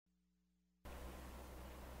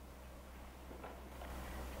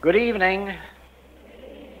Good evening.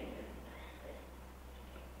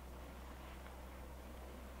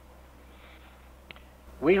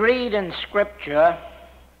 We read in Scripture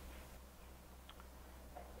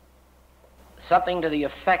something to the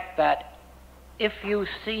effect that if you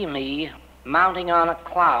see me mounting on a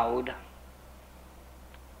cloud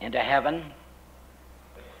into heaven,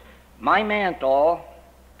 my mantle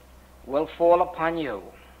will fall upon you.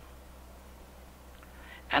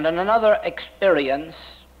 And in another experience,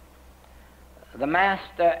 the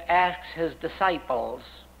Master asks his disciples,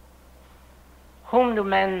 "Whom do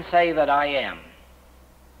men say that I am?"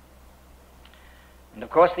 And of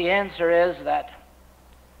course the answer is that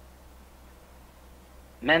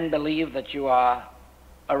men believe that you are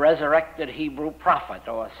a resurrected Hebrew prophet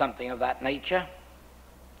or something of that nature.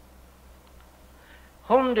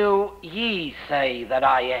 "Whom do ye say that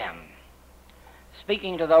I am?"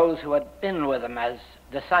 Speaking to those who had been with him as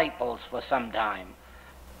disciples for some time.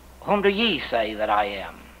 "Whom do ye say that I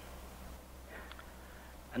am?"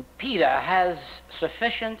 And Peter has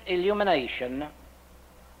sufficient illumination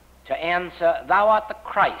to answer, "Thou art the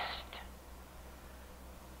Christ,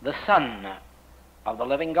 the Son of the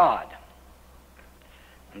living God."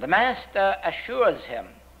 And the Master assures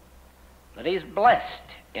him that he's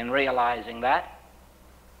blessed in realizing that,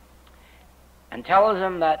 and tells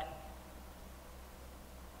him that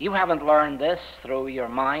you haven't learned this through your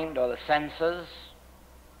mind or the senses.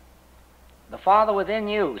 The Father within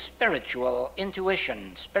you, spiritual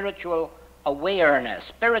intuition, spiritual awareness,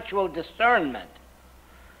 spiritual discernment,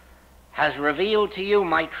 has revealed to you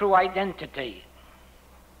my true identity.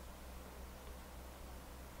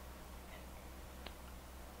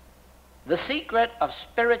 The secret of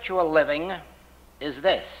spiritual living is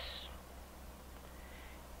this: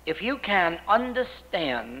 if you can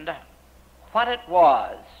understand what it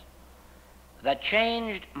was that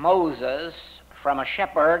changed Moses from a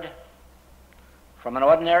shepherd, from an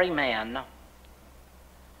ordinary man,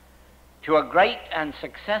 to a great and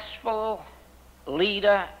successful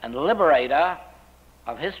leader and liberator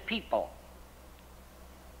of his people,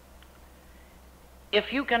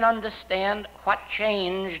 if you can understand what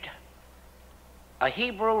changed a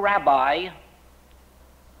Hebrew rabbi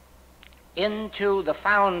into the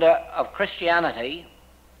founder of Christianity,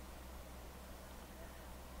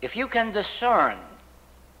 if you can discern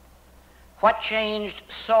what changed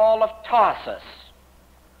Saul of Tarsus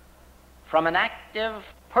from an active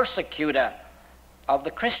persecutor of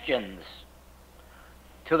the Christians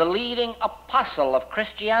to the leading apostle of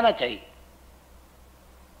Christianity,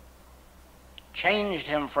 changed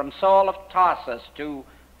him from Saul of Tarsus to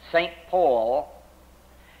St. Paul,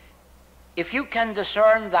 if you can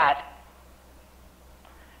discern that,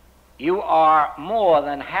 you are more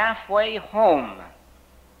than halfway home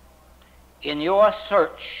in your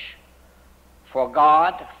search for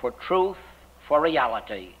God, for truth, for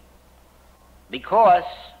reality, because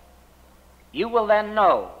you will then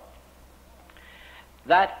know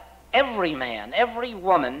that every man, every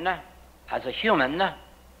woman, as a human,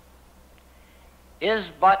 is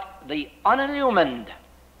but the unillumined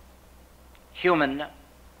human,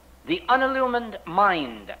 the unillumined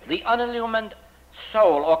mind, the unillumined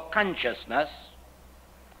soul or consciousness,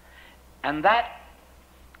 and that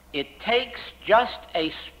it takes just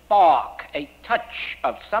a spark, a touch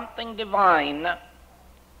of something divine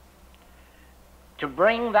to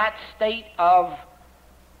bring that state of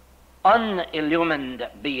unillumined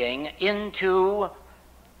being into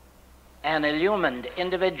an illumined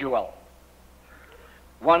individual,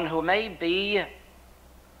 one who may be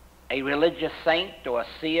a religious saint or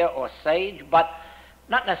seer or sage, but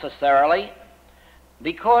not necessarily,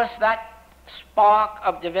 because that spark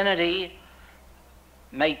of divinity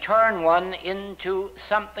may turn one into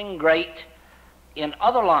something great in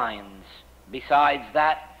other lines besides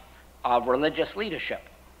that of religious leadership.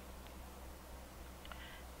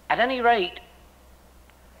 At any rate,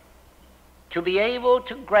 to be able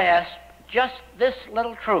to grasp just this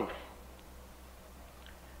little truth,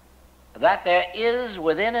 that there is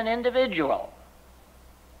within an individual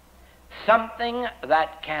something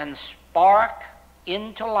that can spark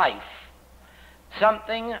into life,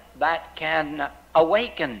 something that can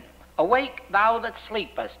awaken. Awake thou that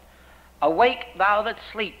sleepest, awake thou that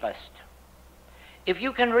sleepest. If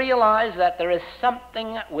you can realize that there is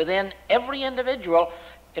something within every individual,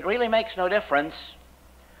 it really makes no difference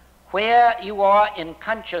where you are in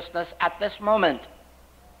consciousness at this moment.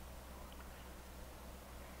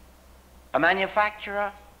 A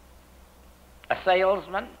manufacturer, a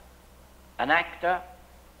salesman, an actor,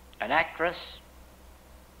 an actress,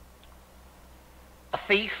 a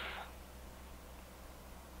thief,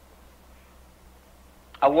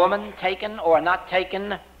 a woman taken or not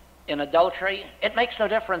taken in adultery. It makes no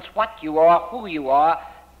difference what you are, who you are,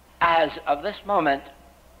 as of this moment.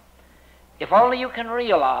 If only you can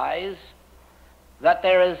realize that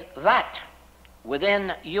there is that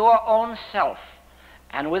within your own self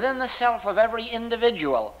and within the self of every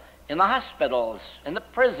individual, in the hospitals, in the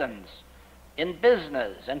prisons, in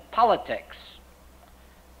business, in politics,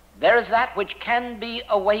 there is that which can be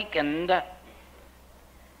awakened,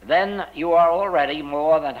 then you are already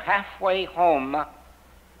more than halfway home,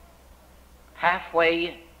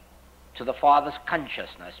 halfway to the Father's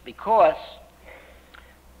consciousness, because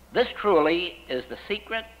this truly is the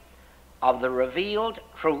secret of the revealed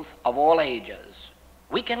truth of all ages.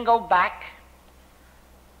 We can go back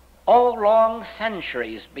long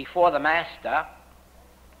centuries before the Master,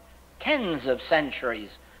 tens of centuries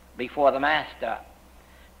before the Master,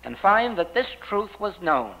 and find that this truth was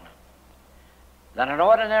known, that an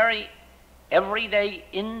ordinary, everyday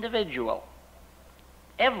individual,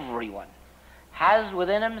 everyone, has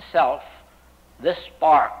within himself this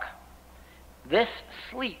spark, this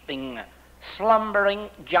sleeping, slumbering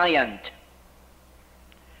giant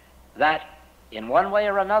that in one way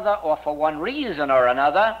or another, or for one reason or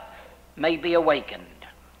another, may be awakened.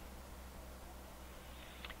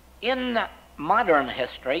 In modern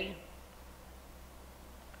history,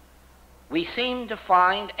 we seem to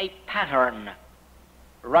find a pattern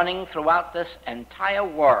running throughout this entire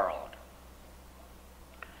world.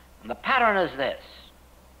 And the pattern is this,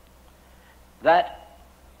 that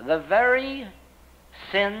the very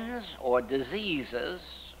sins or diseases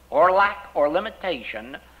or lack or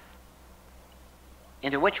limitation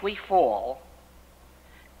into which we fall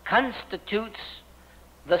constitutes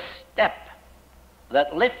the step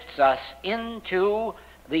that lifts us into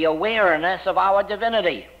the awareness of our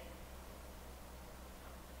divinity.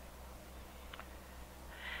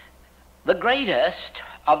 The greatest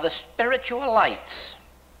of the spiritual lights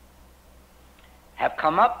have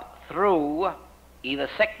come up through either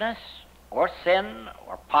sickness or sin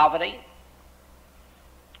or poverty,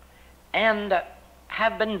 and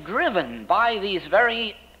have been driven by these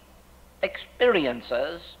very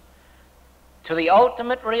experiences to the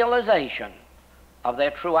ultimate realization of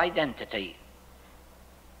their true identity.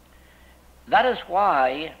 That is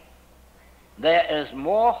why there is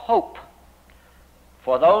more hope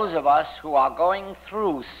for those of us who are going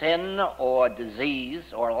through sin or disease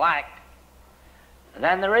or lack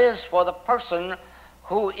than there is for the person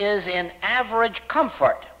who is in average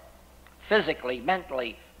comfort, physically,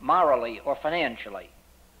 mentally, morally, or financially.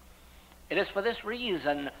 It is for this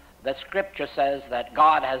reason that Scripture says that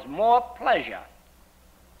God has more pleasure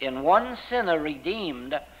in one sinner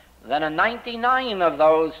redeemed than in 99 of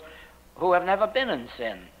those who have never been in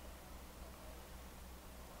sin.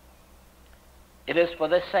 It is for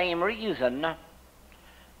this same reason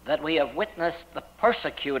that we have witnessed the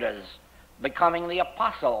persecutors becoming the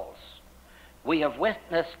apostles. We have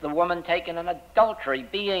witnessed the woman taken in adultery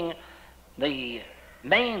being the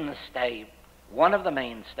mainstay, one of the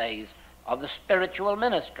mainstays of the spiritual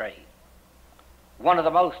ministry, one of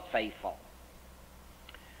the most faithful.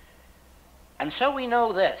 And so we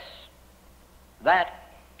know this, that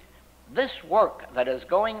this work that is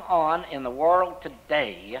going on in the world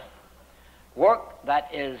today, work that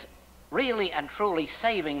is really and truly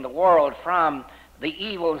saving the world from the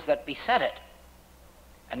evils that beset it,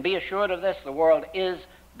 and be assured of this, the world is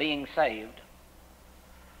being saved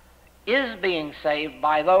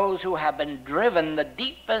by those who have been driven the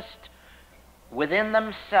deepest within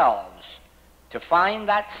themselves to find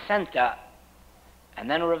that center and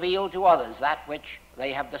then reveal to others that which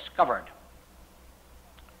they have discovered.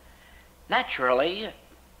 Naturally,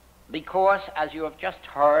 because, as you have just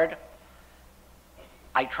heard,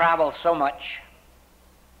 I travel so much,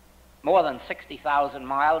 more than 60,000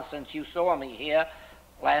 miles since you saw me here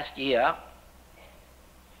last year,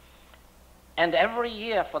 and every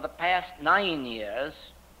year for the past 9 years,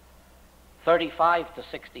 35 to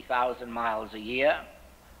 60,000 miles a year,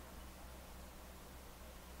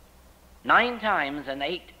 9 times in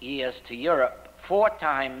 8 years to Europe, 4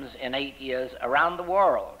 times in 8 years around the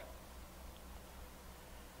world.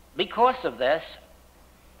 Because of this,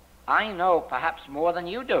 I know perhaps more than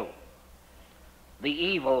you do the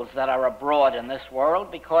evils that are abroad in this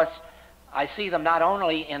world, because I see them not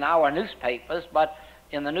only in our newspapers, but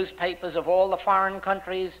in the newspapers of all the foreign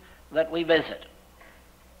countries that we visit.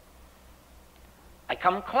 I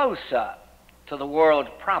come closer to the world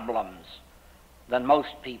problems than most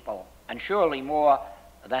people, and surely more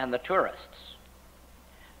than the tourists.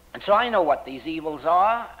 And so I know what these evils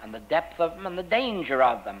are, and the depth of them, and the danger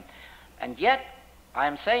of them. And yet, I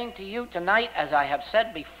am saying to you tonight, as I have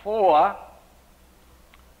said before,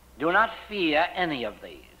 do not fear any of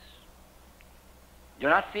these. Do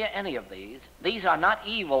not fear any of these. These are not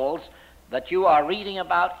evils that you are reading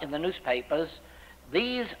about in the newspapers.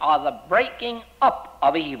 These are the breaking up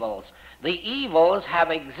of evils. The evils have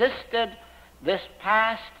existed this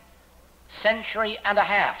past century and a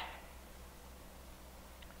half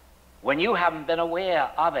when you haven't been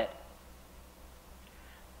aware of it.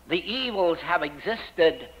 The evils have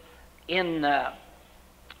existed in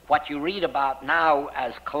what you read about now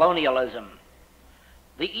as colonialism.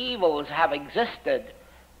 The evils have existed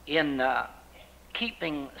in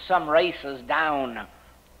keeping some races down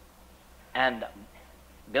and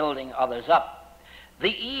building others up. The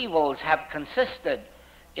evils have consisted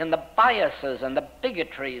in the biases and the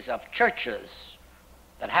bigotries of churches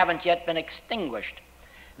that haven't yet been extinguished.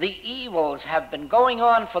 The evils have been going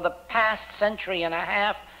on for the past century and a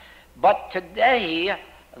half, but today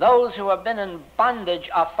those who have been in bondage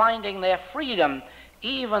are finding their freedom,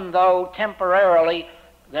 even though temporarily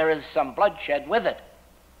there is some bloodshed with it.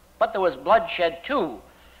 But there was bloodshed too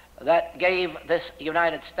that gave this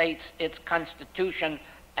United States its Constitution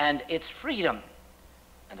and its freedom.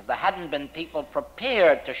 And if there hadn't been people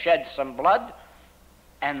prepared to shed some blood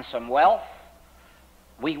and some wealth,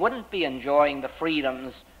 we wouldn't be enjoying the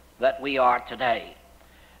freedoms that we are today.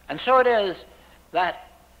 And so it is that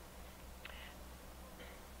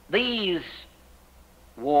these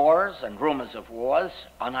wars and rumors of wars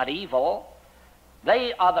are not evil.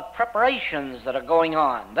 They are the preparations that are going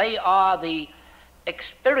on. They are the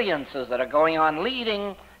experiences that are going on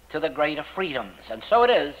leading to the greater freedoms. And so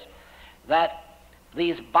it is that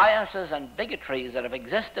these biases and bigotries that have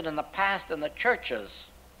existed in the past in the churches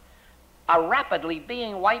are rapidly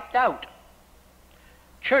being wiped out.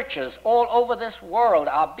 Churches all over this world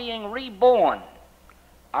are being reborn,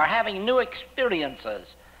 are having new experiences,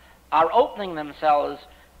 are opening themselves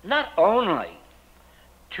not only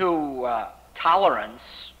to tolerance,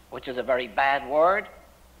 which is a very bad word,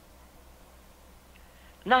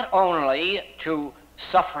 not only to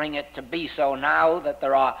suffering it to be so now that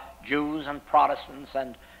there are Jews and Protestants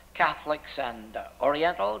and Catholics and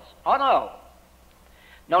Orientals. Oh, no.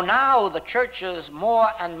 No, now the churches more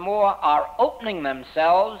and more are opening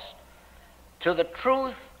themselves to the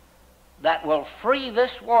truth that will free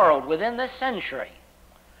this world within this century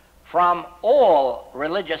from all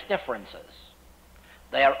religious differences.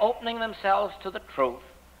 They are opening themselves to the truth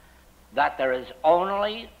that there is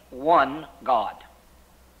only one God.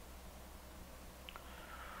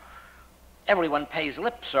 Everyone pays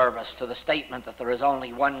lip service to the statement that there is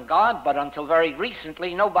only one God, but until very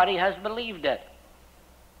recently nobody has believed it,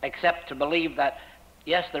 except to believe that,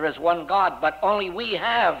 yes, there is one God, but only we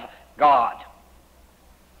have God.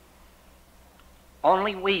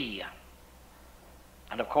 Only we.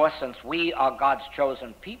 And of course, since we are God's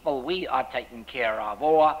chosen people, we are taken care of.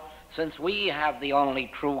 Or since we have the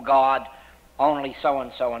only true God, only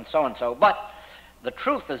so-and-so and so-and-so. But the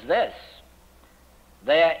truth is this: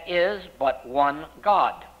 there is but one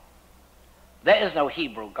God. There is no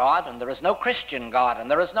Hebrew God, and there is no Christian God,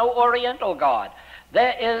 and there is no Oriental God.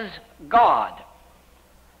 There is God.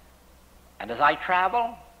 And as I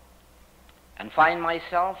travel and find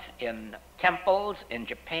myself in temples in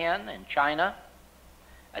Japan and China,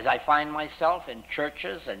 as I find myself in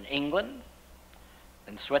churches in England,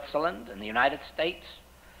 in Switzerland, in the United States,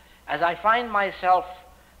 as I find myself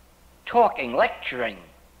talking, lecturing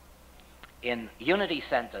in unity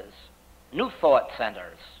centers, new thought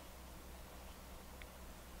centers,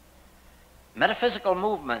 metaphysical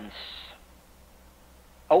movements,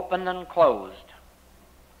 open and closed,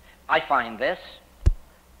 I find this,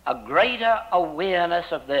 a greater awareness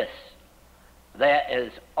of this: there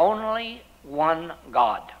is only one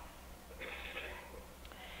God.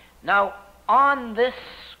 Now, on this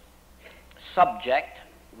subject,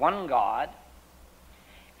 one God,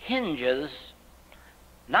 hinges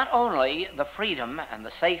not only the freedom and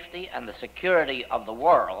the safety and the security of the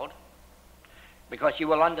world, because you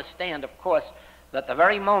will understand, of course, that the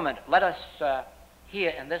very moment, let us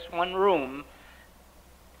here in this one room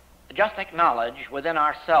just acknowledge within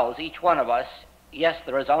ourselves, each one of us, yes,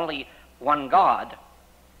 there is only one God,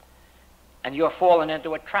 and you're fallen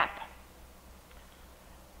into a trap.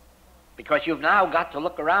 Because you've now got to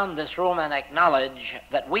look around this room and acknowledge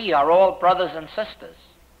that we are all brothers and sisters.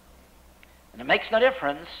 And it makes no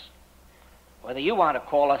difference whether you want to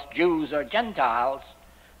call us Jews or Gentiles,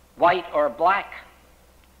 white or black,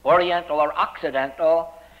 Oriental or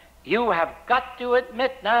Occidental. You have got to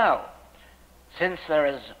admit now, since there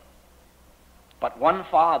is but one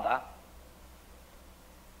Father,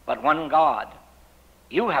 but one God,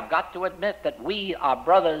 you have got to admit that we are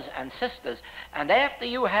brothers and sisters. And after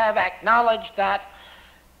you have acknowledged that,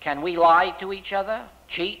 can we lie to each other,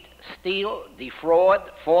 cheat, steal, defraud,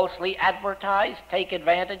 falsely advertise, take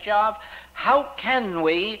advantage of? How can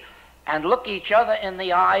we and look each other in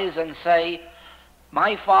the eyes and say,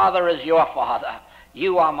 my father is your father,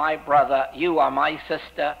 you are my brother, you are my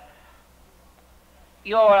sister?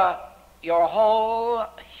 Your whole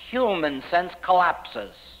human sense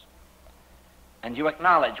collapses, and you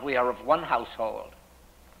acknowledge we are of one household.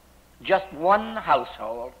 Just one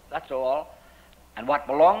household, that's all. And what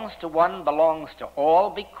belongs to one belongs to all,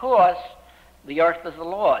 because the earth is the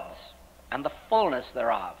Lord's, and the fullness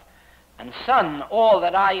thereof. And son, all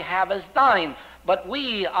that I have is thine. But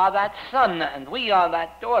we are that son, and we are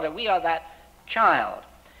that daughter, we are that child.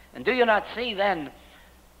 And do you not see then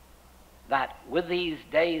that with these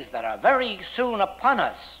days that are very soon upon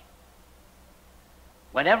us,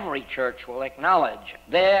 when every church will acknowledge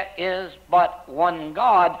there is but one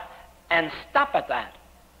God, and stop at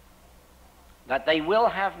that they will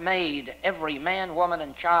have made every man, woman,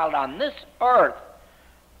 and child on this earth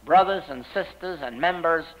brothers and sisters and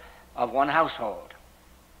members of one household.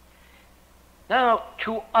 Now,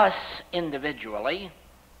 to us individually,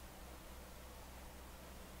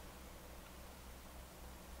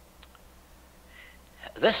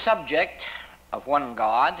 this subject of one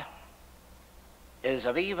God is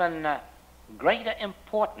of even greater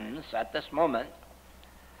importance at this moment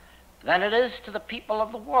than it is to the people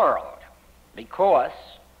of the world, because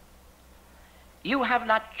you have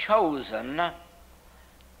not chosen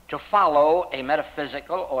to follow a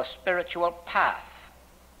metaphysical or spiritual path.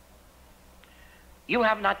 You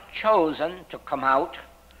have not chosen to come out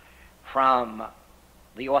from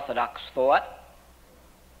the orthodox thought.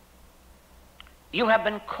 You have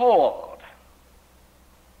been called.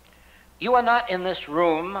 You are not in this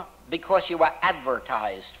room because you are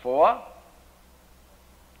advertised for.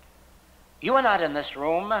 You are not in this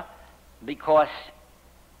room because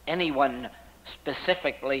anyone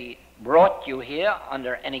specifically brought you here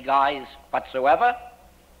under any guise whatsoever.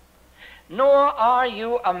 Nor are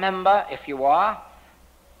you a member, if you are,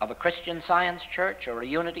 of a Christian Science church or a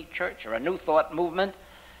Unity church or a New Thought movement.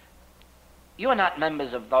 You are not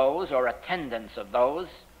members of those or attendants of those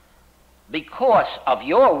because of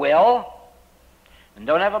your will, and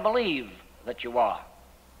don't ever believe that you are.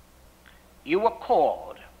 You were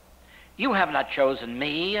called. You have not chosen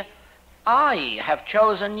me. I have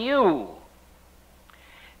chosen you.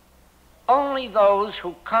 Only those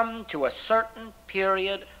who come to a certain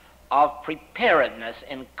period of preparedness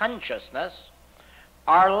in consciousness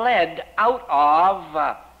are led out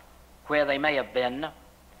of where they may have been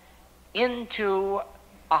into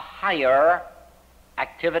a higher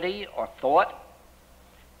activity or thought,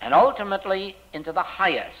 and ultimately into the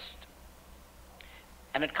highest.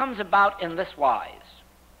 And it comes about in this wise.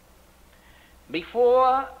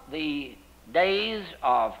 Before the days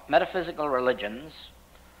of metaphysical religions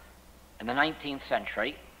in the 19th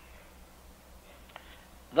century,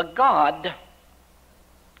 the God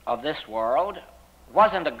of this world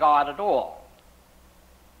wasn't a God at all.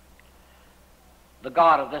 The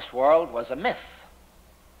God of this world was a myth.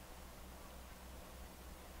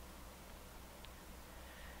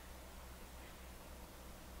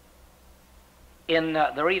 In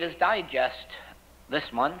the Reader's Digest this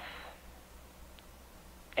month,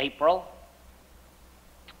 April,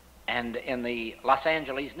 and in the Los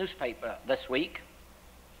Angeles newspaper this week,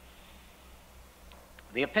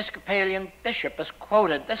 the Episcopalian bishop is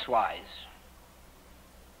quoted this wise: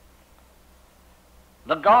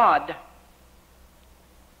 "The God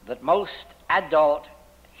that most adult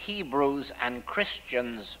Hebrews and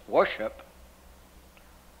Christians worship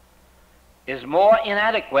is more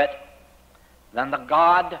inadequate than the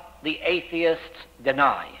God the atheists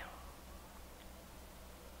deny."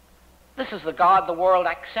 This is the God the world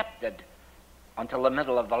accepted until the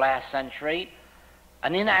middle of the last century,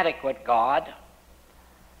 an inadequate God,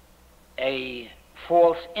 a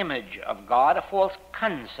false image of God, a false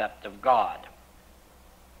concept of God.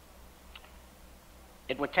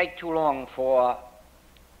 It would take too long for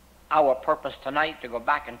our purpose tonight to go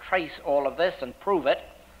back and trace all of this and prove it,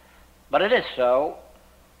 but it is so.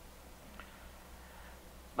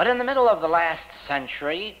 But in the middle of the last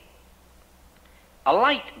century, a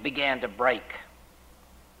light began to break,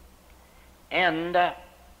 and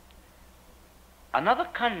another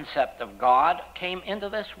concept of God came into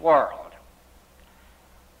this world.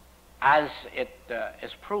 As it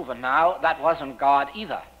is proven now, that wasn't God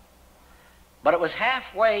either, but it was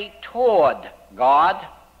halfway toward God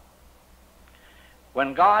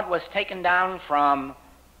when God was taken down from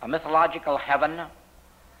a mythological heaven,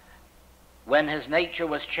 when his nature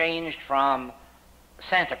was changed from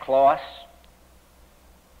Santa Claus,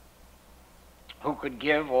 who could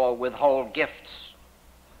give or withhold gifts,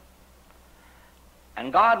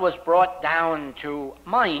 and God was brought down to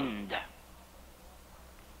mind,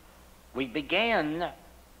 we began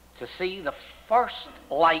to see the first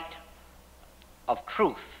light of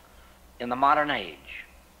truth in the modern age.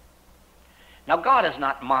 Now, God is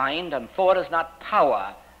not mind, and thought is not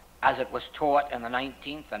power, as it was taught in the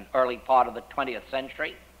 19th and early part of the 20th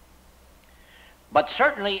century. But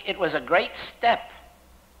certainly it was a great step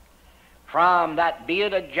from that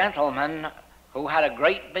bearded gentleman who had a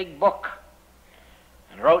great big book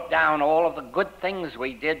and wrote down all of the good things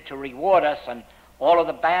we did to reward us and all of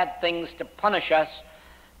the bad things to punish us,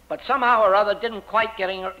 but somehow or other didn't quite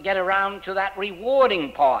get around to that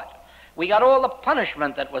rewarding part. We got all the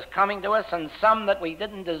punishment that was coming to us and some that we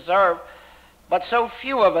didn't deserve, but so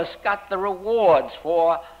few of us got the rewards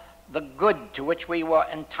for the good to which we were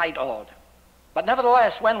entitled. But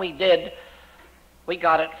nevertheless, when we did, we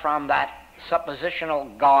got it from that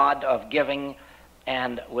suppositional God of giving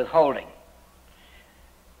and withholding.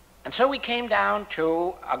 And so we came down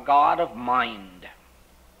to a God of mind.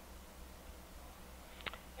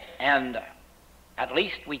 And at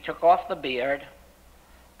least we took off the beard,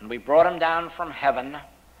 and we brought him down from heaven,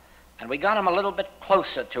 and we got him a little bit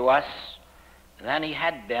closer to us than he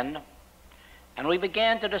had been, and we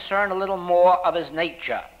began to discern a little more of his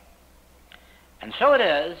nature. And so it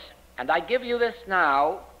is, and I give you this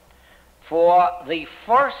now for the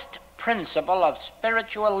first principle of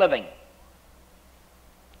spiritual living.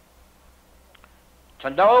 To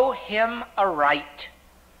know him aright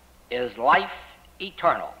is life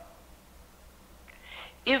eternal.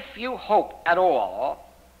 If you hope at all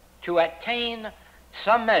to attain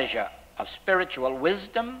some measure of spiritual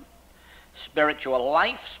wisdom, spiritual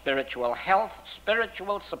life, spiritual health,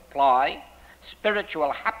 spiritual supply,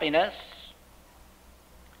 spiritual happiness,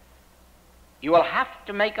 you will have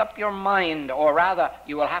to make up your mind, or rather,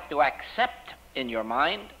 you will have to accept in your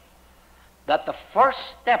mind that the first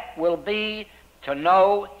step will be to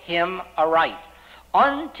know him aright.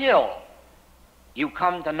 Until you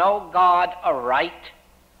come to know God aright,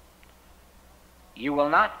 you will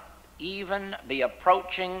not even be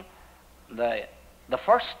approaching the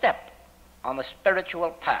first step on the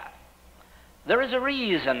spiritual path. There is a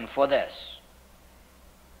reason for this.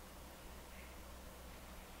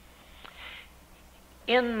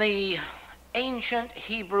 In the ancient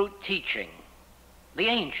Hebrew teaching,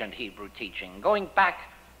 going back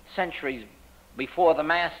centuries before the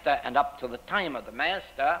Master and up to the time of the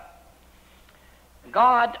Master,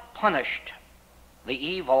 God punished the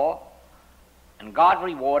evil and God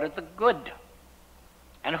rewarded the good.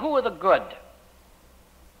 And who are the good?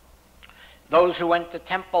 Those who went to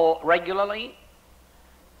temple regularly,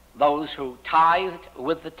 those who tithed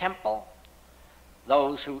with the temple,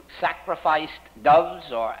 those who sacrificed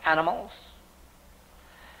doves or animals,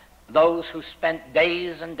 those who spent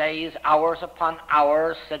days and days, hours upon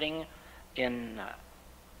hours, sitting in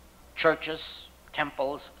churches,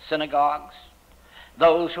 temples, synagogues,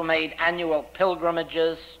 those who made annual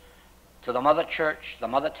pilgrimages to the mother church, the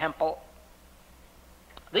mother temple.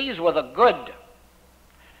 These were the good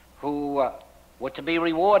who were to be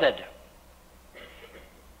rewarded.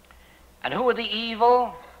 And who were the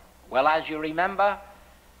evil? Well, as you remember,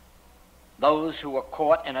 those who were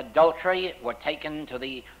caught in adultery were taken to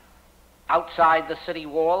the outside the city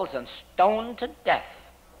walls and stoned to death.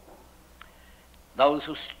 Those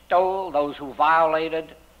who stole, those who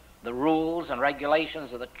violated the rules and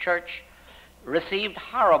regulations of the church received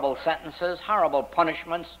horrible sentences, horrible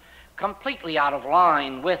punishments, completely out of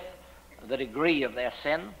line with the degree of their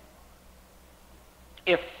sin,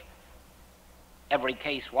 if every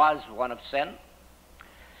case was one of sin.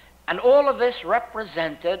 And all of this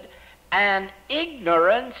represented an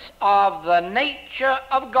ignorance of the nature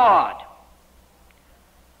of God.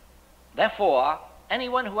 Therefore,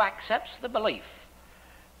 anyone who accepts the belief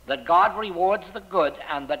that God rewards the good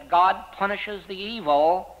and that God punishes the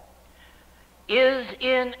evil is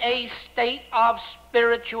in a state of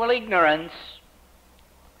spiritual ignorance,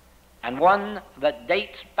 and one that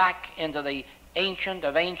dates back into the ancient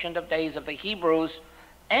of days of the Hebrews.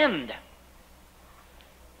 And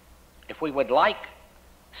if we would like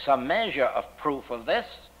some measure of proof of this,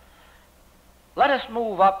 let us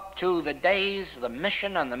move up to the days, the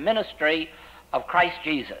mission and the ministry of Christ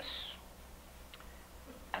Jesus.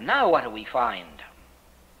 And now what do we find?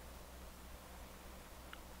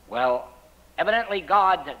 Well, evidently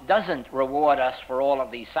God doesn't reward us for all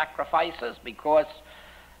of these sacrifices, because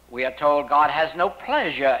we are told God has no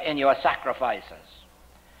pleasure in your sacrifices.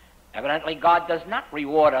 Evidently God does not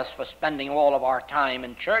reward us for spending all of our time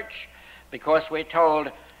in church, because we're told,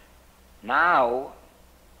 now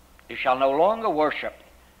you shall no longer worship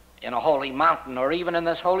in a holy mountain or even in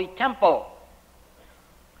this holy temple.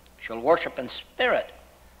 shall worship in spirit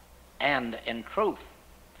and in truth.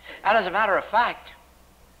 And as a matter of fact,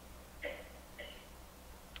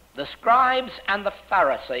 the scribes and the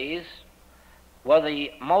Pharisees were the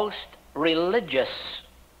most religious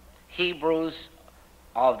Hebrews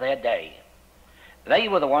of their day. They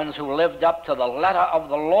were the ones who lived up to the letter of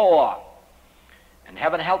the law. And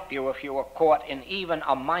heaven help you if you were caught in even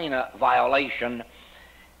a minor violation.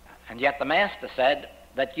 And yet the Master said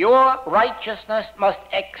that your righteousness must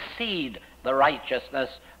exceed the righteousness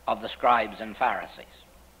of the scribes and Pharisees.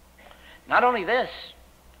 Not only this,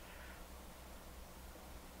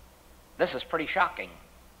 this is pretty shocking.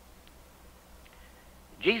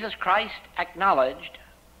 Jesus Christ acknowledged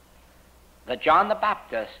that John the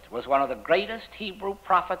Baptist was one of the greatest Hebrew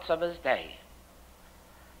prophets of his day.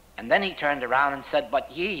 And then he turned around and said,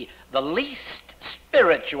 but ye, the least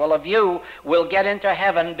spiritual of you, will get into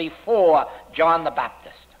heaven before John the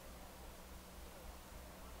Baptist.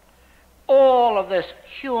 All of this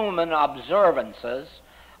human observances,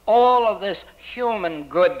 all of this human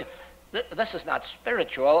good, this is not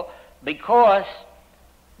spiritual, because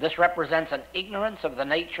this represents an ignorance of the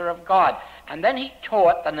nature of God. And then he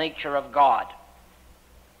taught the nature of God.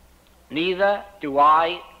 Neither do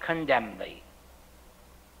I condemn thee.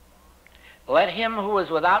 Let him who is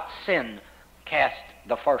without sin cast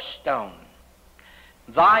the first stone.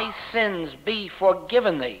 Thy sins be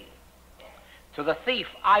forgiven thee. To the thief,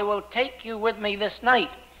 I will take you with me this night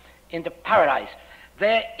into paradise.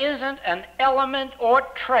 There isn't an element or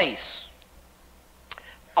trace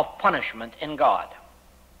of punishment in God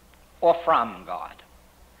or from God.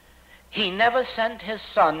 He never sent his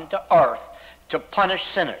Son to earth to punish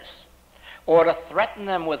sinners or to threaten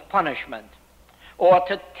them with punishment or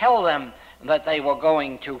to tell them that they were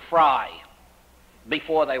going to fry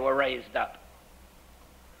before they were raised up.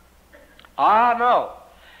 Ah, no.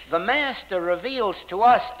 The Master reveals to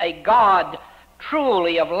us a God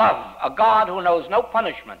truly of love, a God who knows no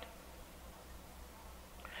punishment,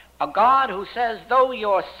 a God who says, though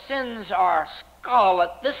your sins are scarlet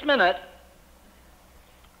this minute,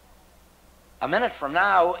 a minute from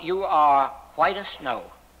now you are white as snow.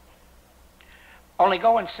 Only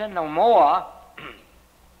go and sin no more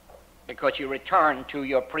because you return to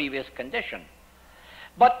your previous condition.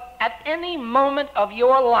 But at any moment of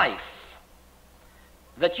your life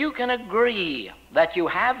that you can agree that you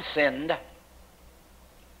have sinned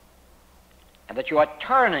and that you are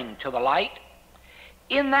turning to the light,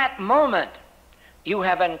 in that moment you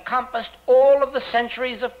have encompassed all of the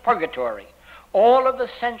centuries of purgatory, all of the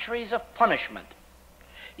centuries of punishment.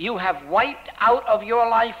 You have wiped out of your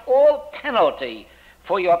life all penalty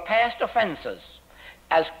for your past offenses.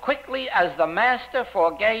 As quickly as the Master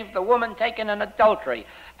forgave the woman taken in adultery,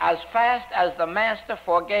 as fast as the Master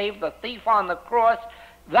forgave the thief on the cross,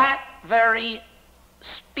 that very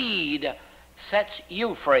speed sets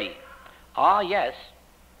you free. Ah, yes,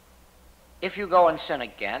 if you go and sin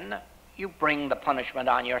again, you bring the punishment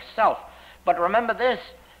on yourself. But remember this,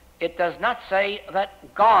 it does not say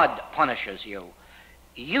that God punishes you.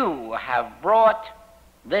 You have brought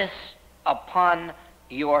this upon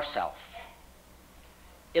yourself.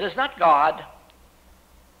 It is not God.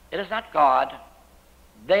 It is not God.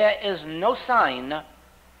 There is no sign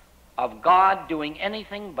of God doing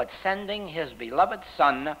anything but sending his beloved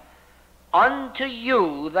Son unto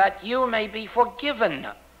you that you may be forgiven,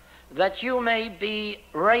 that you may be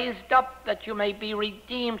raised up, that you may be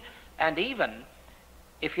redeemed, and even,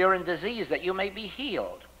 if you're in disease, that you may be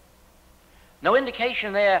healed. No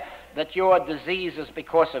indication there that your disease is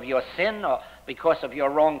because of your sin or because of your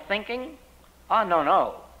wrong thinking. Ah, no,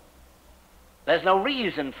 no. There's no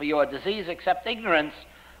reason for your disease except ignorance,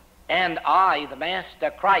 and I, the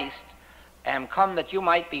Master Christ, am come that you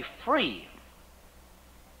might be free.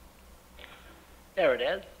 There it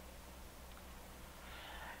is.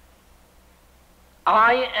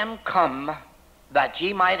 I am come that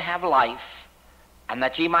ye might have life, and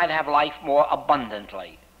that ye might have life more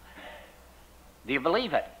abundantly. Do you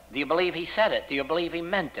believe it? Do you believe he said it? Do you believe he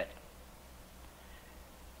meant it?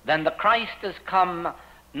 Then the Christ has come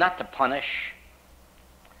not to punish,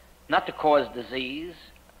 not to cause disease,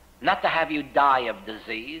 not to have you die of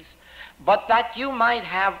disease, but that you might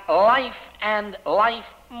have life and life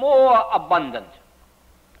more abundant.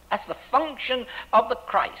 That's the function of the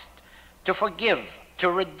Christ, to forgive, to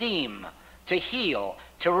redeem, to heal,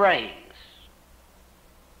 to raise.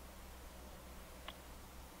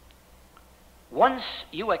 Once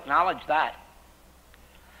you acknowledge that,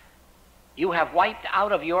 you have wiped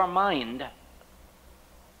out of your mind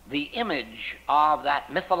the image of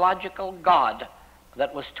that mythological God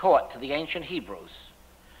that was taught to the ancient Hebrews.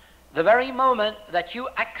 The very moment that you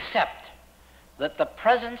accept that the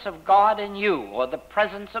presence of God in you, or the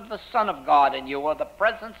presence of the Son of God in you, or the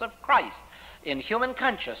presence of Christ in human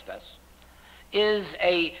consciousness is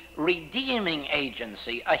a redeeming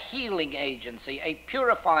agency, a healing agency, a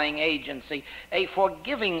purifying agency, a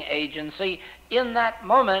forgiving agency, in that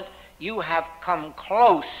moment you have come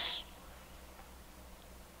close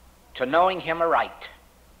to knowing him aright.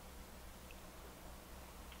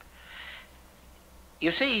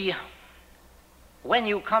 You see, when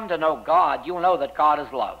you come to know God, you'll know that God is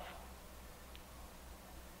love.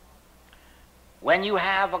 When you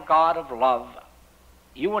have a God of love,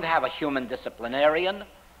 you won't have a human disciplinarian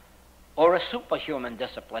or a superhuman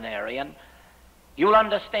disciplinarian. You'll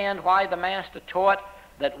understand why the Master taught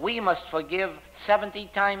that we must forgive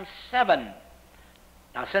 70 times 7.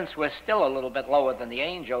 Now, since we're still a little bit lower than the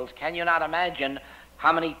angels, can you not imagine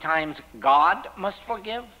how many times God must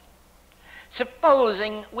forgive?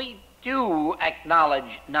 Supposing we do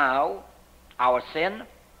acknowledge now our sin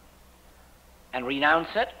and renounce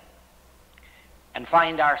it and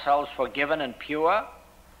find ourselves forgiven and pure,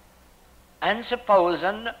 and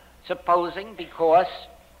supposing because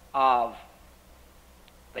of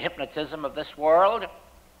the hypnotism of this world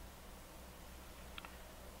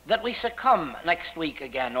that we succumb next week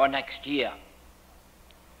again or next year.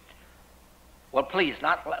 Well, please,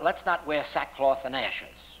 let's not wear sackcloth and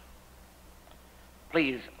ashes.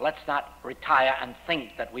 Please, let's not retire and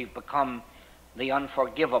think that we've become the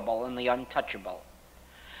unforgivable and the untouchable.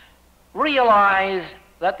 Realize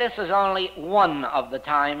that this is only one of the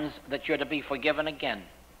times that you're to be forgiven again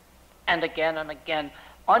and again and again,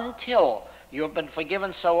 until you've been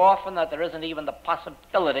forgiven so often that there isn't even the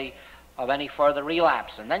possibility of any further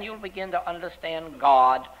relapse. And then you'll begin to understand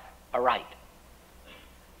God aright.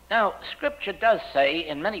 Now, Scripture does say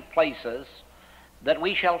in many places that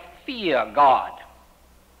we shall fear God.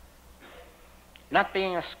 Not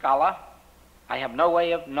being a scholar, I have no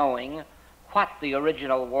way of knowing what the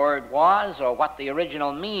original word was or what the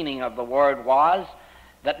original meaning of the word was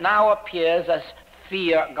that now appears as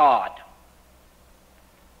fear God.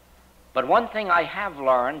 But one thing I have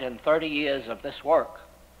learned in 30 years of this work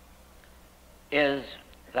is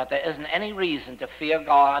that there isn't any reason to fear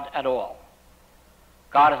God at all.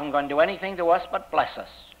 God isn't going to do anything to us but bless us.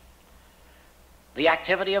 The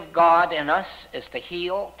activity of God in us is to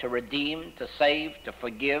heal, to redeem, to save, to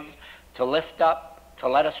forgive, to lift up, to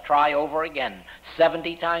let us try over again,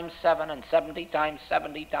 70 times 7 and 70 times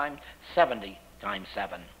 70 times 70 times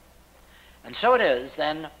 7. And so it is,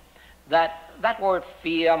 then, that word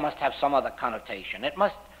fear must have some other connotation. It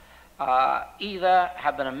must either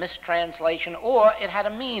have been a mistranslation or it had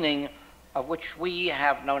a meaning of which we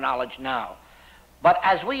have no knowledge now. But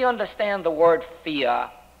as we understand the word fear,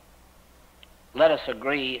 let us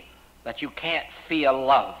agree that you can't fear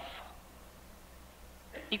love.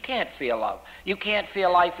 You can't fear love. You can't fear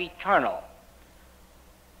life eternal.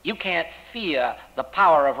 You can't fear the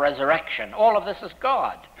power of resurrection. All of this is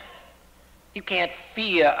God. You can't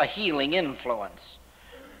fear a healing influence.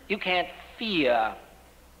 You can't fear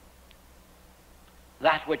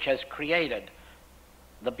that which has created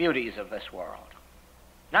the beauties of this world.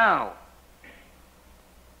 Now,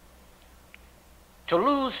 to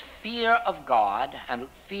lose fear of God and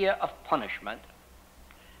fear of punishment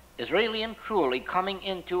is really and truly coming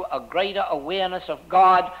into a greater awareness of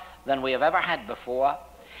God than we have ever had before,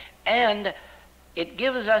 and it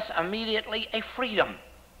gives us immediately a freedom.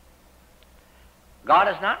 God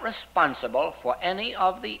is not responsible for any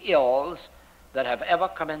of the ills that have ever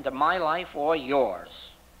come into my life or yours.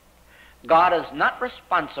 God is not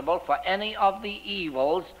responsible for any of the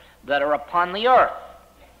evils that are upon the earth.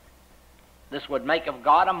 This would make of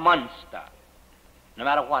God a monster, no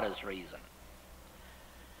matter what his reason.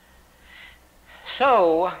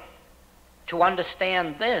 So, to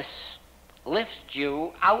understand this lifts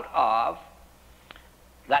you out of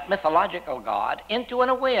that mythological God into an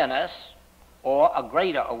awareness, or a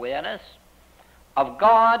greater awareness, of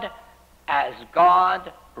God as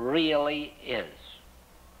God really is.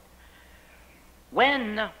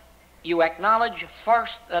 When you acknowledge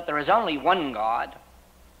first that there is only one God,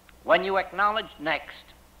 when you acknowledge next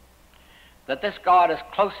that this God is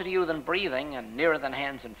closer to you than breathing and nearer than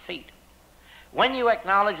hands and feet, when you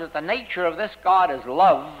acknowledge that the nature of this God is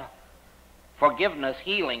love, forgiveness,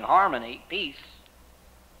 healing, harmony, peace,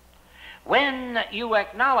 when you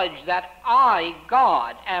acknowledge that I,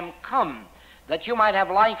 God, am come that you might have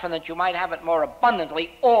life and that you might have it more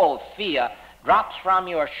abundantly, all fear drops from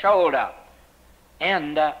your shoulder,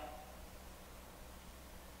 and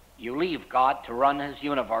you leave God to run his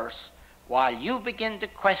universe while you begin to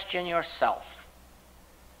question yourself.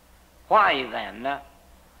 Why then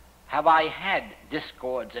have I had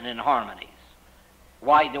discords and inharmonies?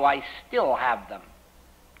 Why do I still have them?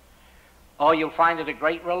 Oh, you'll find it a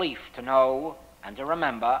great relief to know and to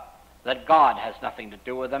remember that God has nothing to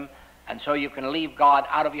do with them, and so you can leave God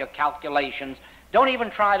out of your calculations. Don't even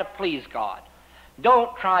try to please God.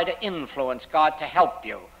 Don't try to influence God to help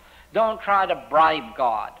you. Don't try to bribe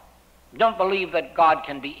God. Don't believe that God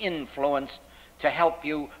can be influenced to help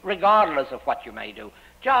you regardless of what you may do.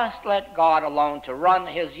 Just let God alone to run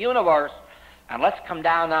his universe, and let's come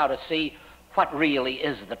down now to see what really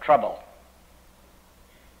is the trouble.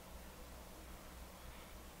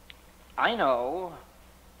 I know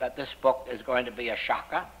that this book is going to be a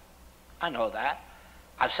shocker. I know that.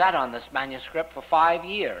 I've sat on this manuscript for 5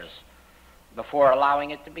 years before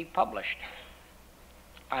allowing it to be published.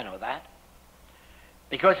 I know that.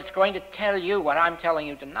 Because it's going to tell you what I'm telling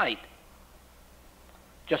you tonight.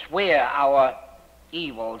 Just where our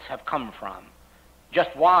evils have come from. Just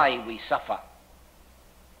why we suffer.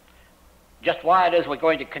 Just why it is we're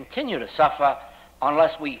going to continue to suffer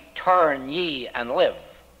unless we turn ye and live.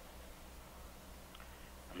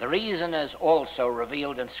 And the reason is also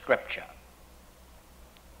revealed in Scripture.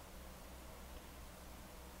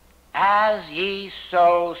 As ye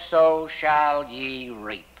sow, so shall ye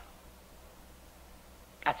reap.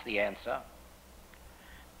 That's the answer.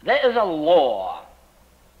 There is a law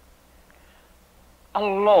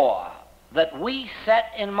that we set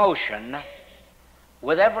in motion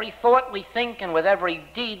with every thought we think and with every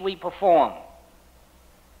deed we perform.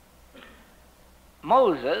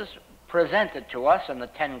 Moses presented to us in the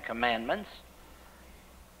 10 Commandments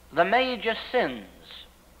the major sins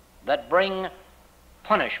that bring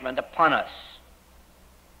punishment upon us.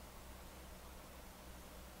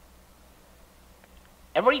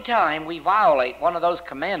 Every time we violate one of those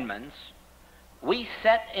commandments, we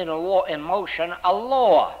set in motion a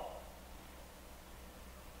law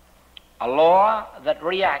that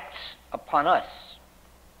reacts upon us.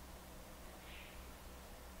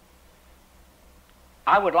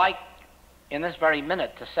 I would like, in this very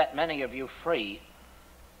minute, to set many of you free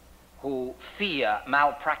who fear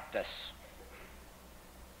malpractice.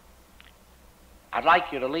 I'd like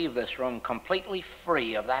you to leave this room completely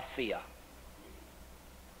free of that fear.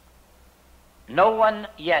 No one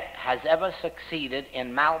yet has ever succeeded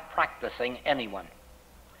in malpracticing anyone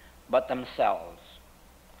but themselves.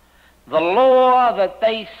 The law that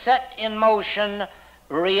they set in motion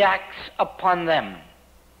reacts upon them,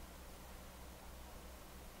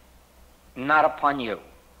 not upon you.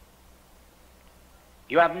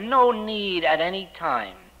 You have no need at any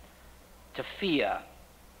time to fear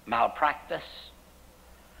malpractice.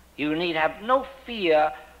 You need have no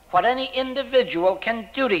fear what any individual can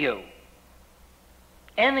do to you.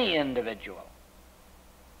 Any individual.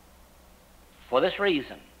 For this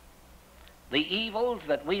reason, the evils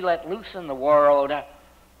that we let loose in the world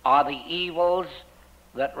are the evils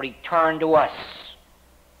that return to us.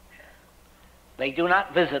 They do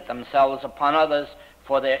not visit themselves upon others,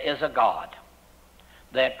 for there is a God.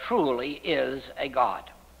 There truly is a God.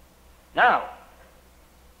 Now,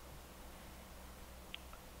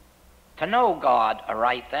 to know God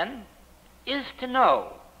aright, then, is to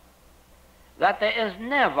know that there is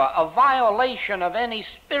never a violation of any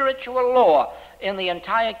spiritual law in the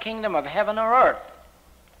entire kingdom of heaven or earth.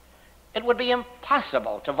 It would be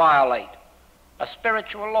impossible to violate a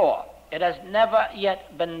spiritual law. It has never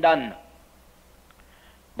yet been done.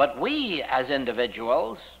 But we, as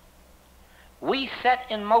individuals, we set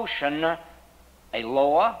in motion a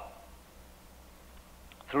law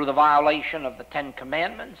through the violation of the 10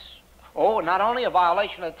 Commandments. Oh, not only a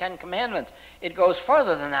violation of the 10 Commandments, it goes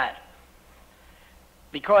further than that.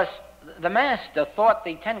 Because the Master thought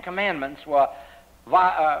the 10 Commandments were,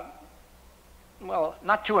 not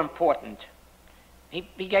too important.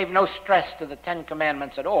 He gave no stress to the 10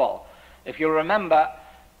 Commandments at all. If you remember,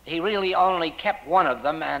 he really only kept one of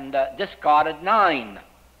them and discarded 9.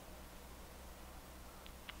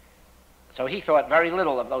 So he thought very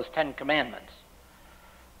little of those 10 Commandments.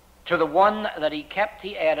 To the one that he kept,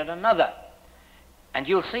 he added another. And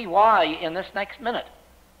you'll see why in this next minute.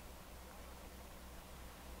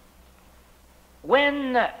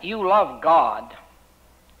 When you love God,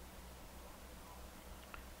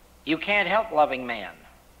 you can't help loving man,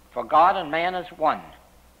 for God and man is one.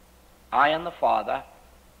 I and the Father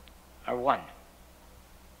are one.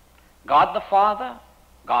 God the Father,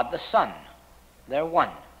 God the Son, they're one.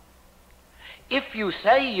 If you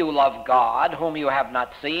say you love God, whom you have not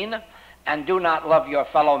seen, and do not love your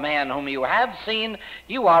fellow man whom you have seen,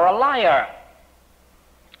 you are a liar.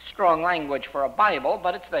 Strong language for a Bible,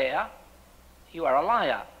 but it's there. You are a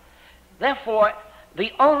liar. Therefore,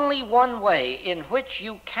 the only one way in which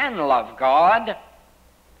you can love God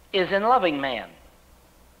is in loving man.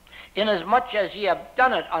 Inasmuch as ye have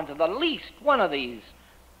done it unto the least one of these,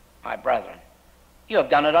 my brethren, you have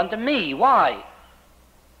done it unto me. Why?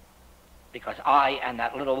 Because I and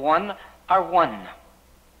that little one are one.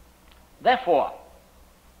 Therefore,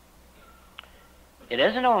 it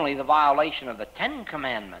isn't only the violation of the 10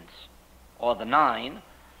 commandments or the 9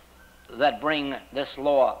 that bring this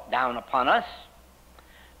law down upon us,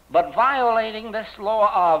 but violating this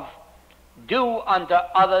law of do unto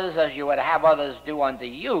others as you would have others do unto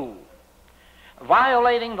you,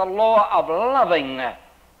 violating the law of loving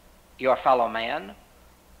your fellow man.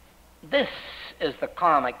 This is the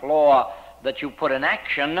karmic law that you put in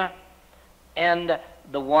action and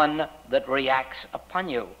the one that reacts upon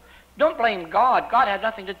you. Don't blame God. God had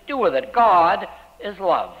nothing to do with it. God is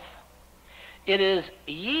love. It is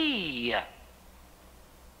ye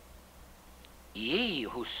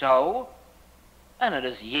who sow, and it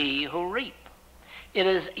is ye who reap. It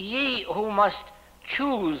is ye who must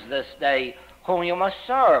choose this day whom you must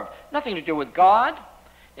serve. Nothing to do with God.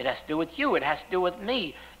 It has to do with you. It has to do with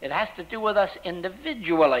me. It has to do with us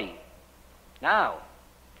individually. Now,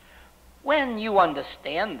 when you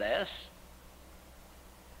understand this,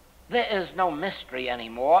 there is no mystery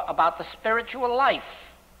anymore about the spiritual life.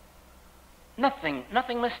 Nothing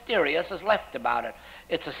mysterious is left about it.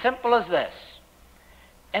 It's as simple as this.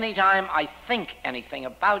 Anytime I think anything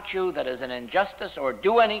about you that is an injustice or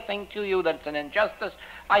do anything to you that's an injustice,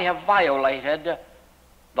 I have violated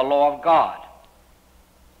the law of God.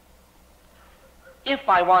 If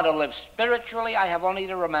I want to live spiritually, I have only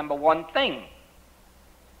to remember one thing.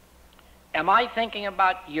 Am I thinking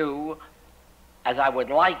about you as I would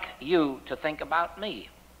like you to think about me?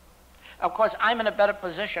 Of course, I'm in a better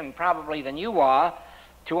position probably than you are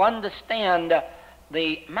to understand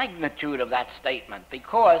the magnitude of that statement,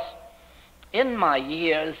 because in my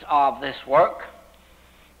years of this work,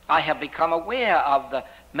 I have become aware of the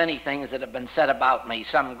many things that have been said about me,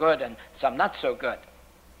 some good and some not so good.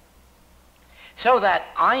 So that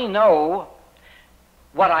I know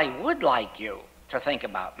what I would like you to think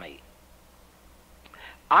about me.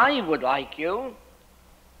 I would like you,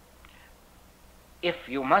 if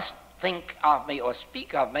you must think of me or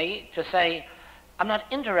speak of me, to say, I'm not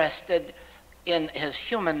interested in his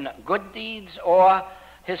human good deeds or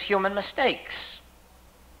his human mistakes.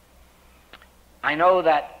 I know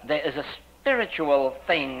that there is a spiritual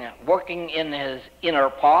thing working in his inner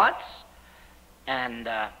parts, and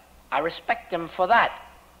I respect him for that.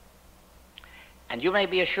 And you may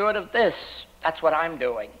be assured of this, that's what I'm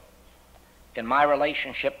doing in my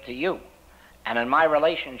relationship to you and in my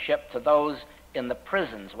relationship to those in the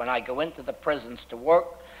prisons. When I go into the prisons to work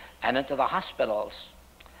and into the hospitals,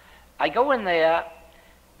 I go in there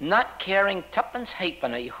not caring tuppence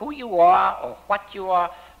halfpenny who you are or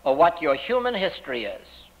what your human history is.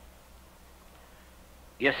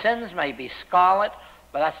 Your sins may be scarlet,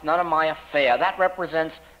 but that's none of my affair. That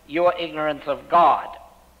represents your ignorance of God.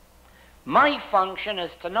 My function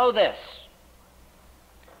is to know this.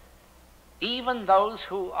 Even those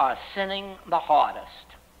who are sinning the hardest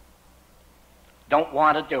don't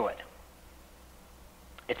want to do it.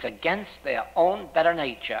 It's against their own better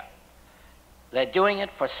nature. They're doing it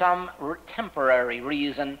for some temporary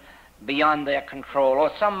reason beyond their control or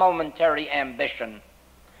some momentary ambition.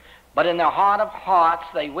 But in their heart of hearts,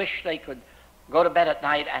 they wish they could go to bed at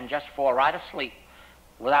night and just fall right asleep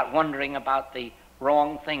without wondering about the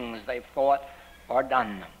wrong things they've thought or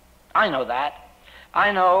done. I know that.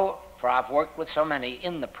 I know, for I've worked with so many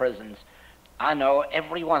in the prisons, I know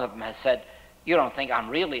every one of them has said, you don't think I'm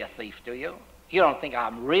really a thief, do you? You don't think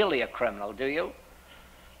I'm really a criminal, do you?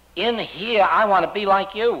 In here, I want to be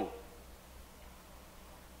like you.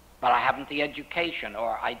 But I haven't the education,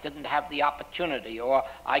 or I didn't have the opportunity, or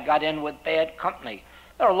I got in with bad company.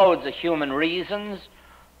 There are loads of human reasons.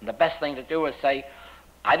 And the best thing to do is say,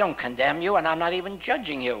 I don't condemn you, and I'm not even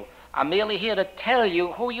judging you. I'm merely here to tell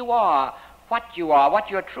you who you are, what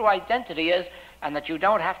your true identity is, and that you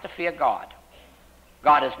don't have to fear God.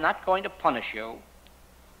 God is not going to punish you.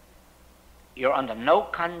 You're under no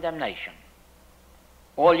condemnation.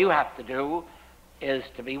 All you have to do is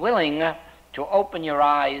to be willing to open your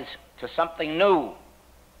eyes to something new,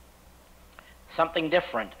 something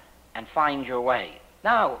different, and find your way.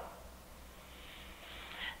 Now,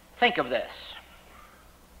 think of this.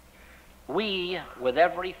 We, with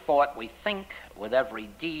every thought we think, with every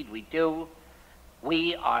deed we do,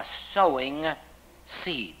 we are sowing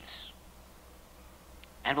seeds.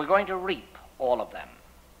 And we're going to reap all of them.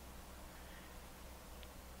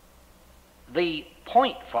 The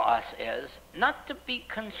point for us is not to be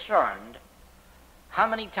concerned how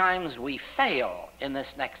many times we fail in this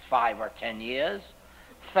next 5 or 10 years.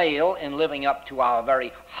 fail in living up to our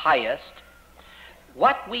very highest,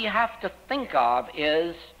 what we have to think of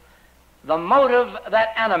is the motive that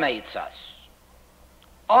animates us.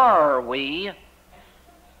 Are we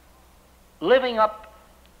living up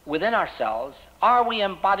within ourselves? Are we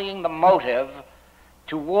embodying the motive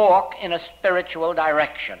to walk in a spiritual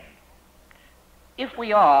direction? If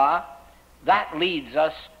we are, that leads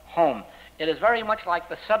us home. It is very much like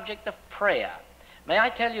the subject of prayer. May I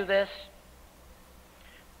tell you this?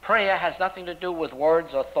 Prayer has nothing to do with words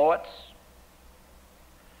or thoughts.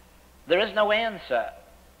 There is no answer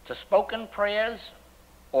to spoken prayers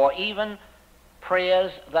or even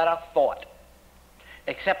prayers that are thought,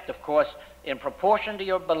 except, of course, in proportion to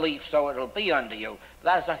your belief, so it'll be unto you.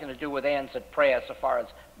 That has nothing to do with answered prayer so far as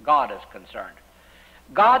God is concerned.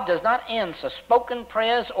 God does not answer spoken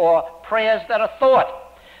prayers or prayers that are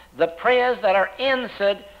thought. The prayers that are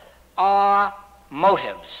answered are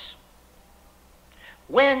motives.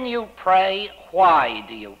 When you pray, why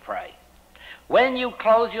do you pray? When you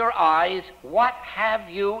close your eyes, what have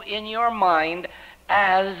you in your mind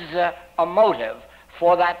as a motive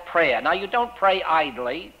for that prayer? Now, you don't pray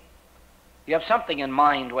idly. You have something in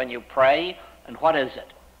mind when you pray, and what is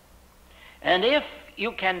it? And if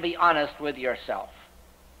you can be honest with yourself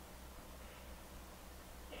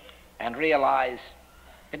and realize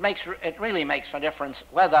it really makes no difference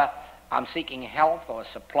whether I'm seeking health or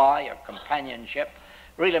supply or companionship.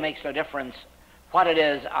 It really makes no difference what it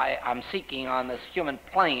is I'm seeking on this human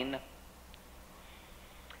plane.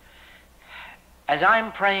 As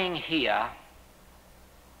I'm praying here,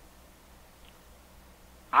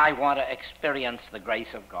 I want to experience the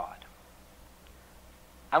grace of God.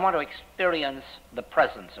 I want to experience the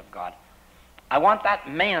presence of God. I want that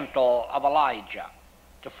mantle of Elijah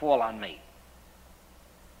to fall on me.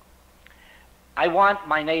 I want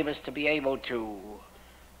my neighbors to be able to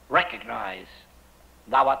recognize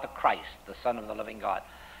thou art the Christ, the Son of the living God.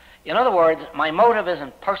 In other words, my motive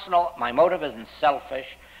isn't personal, my motive isn't selfish,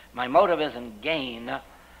 my motive isn't gain.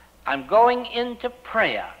 I'm going into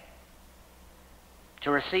prayer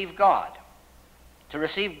to receive God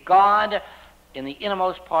in the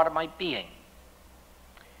innermost part of my being.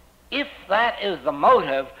 If that is the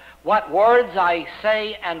motive, what words I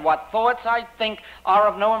say and what thoughts I think are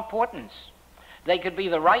of no importance. They could be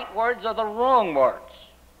the right words or the wrong words.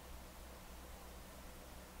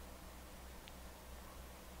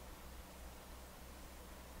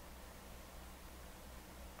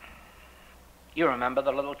 You remember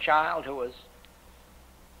the little child who was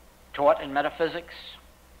taught in metaphysics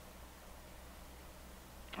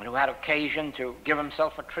and who had occasion to give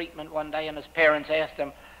himself a treatment one day, and his parents asked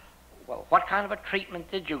him, well, what kind of a treatment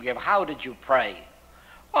did you give? How did you pray?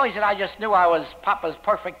 Oh, he said, I just knew I was Papa's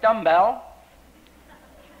perfect dumbbell.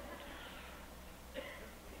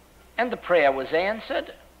 And the prayer was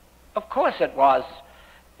answered. Of course it was.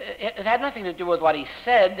 It had nothing to do with what he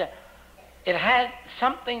said. It had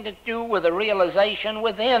something to do with the realization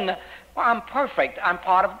within, well, I'm perfect. I'm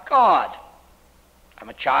part of God. I'm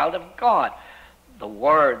a child of God. The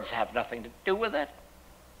words have nothing to do with it.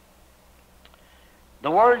 The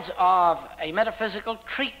words of a metaphysical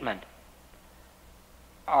treatment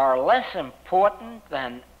are less important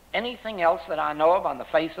than anything else that I know of on the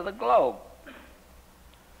face of the globe.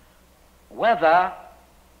 Whether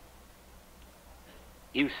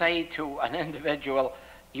you say to an individual,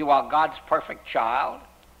 you are God's perfect child,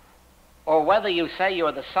 or whether you say you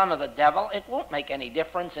are the son of the devil, it won't make any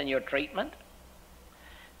difference in your treatment.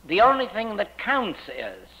 The only thing that counts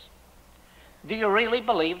is, do you really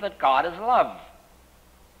believe that God is love?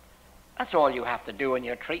 That's all you have to do in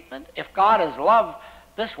your treatment. If God is love,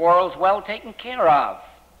 this world's well taken care of.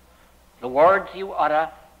 The words you utter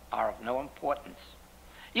are of no importance.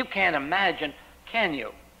 You can't imagine, can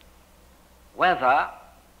you, whether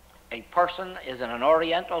a person is in an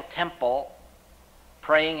Oriental temple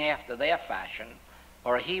praying after their fashion,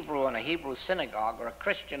 or a Hebrew in a Hebrew synagogue, or a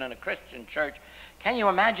Christian in a Christian church. Can you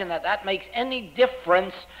imagine that that makes any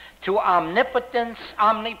difference to omnipotence,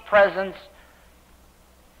 omnipresence,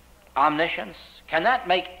 omniscience? Can that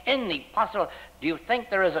make any possible? Do you think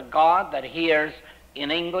there is a God that hears in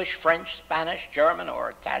English, French, Spanish, German,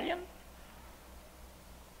 or Italian?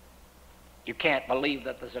 You can't believe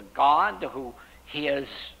that there's a God who hears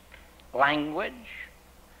language.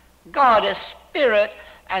 God is spirit,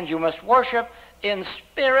 and you must worship in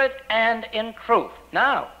spirit and in truth.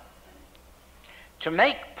 Now, to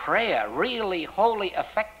make prayer really wholly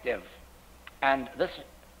effective, and this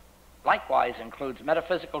likewise includes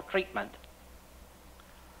metaphysical treatment,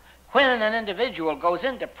 when an individual goes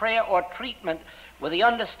into prayer or treatment with the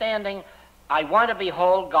understanding, I want to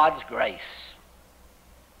behold God's grace.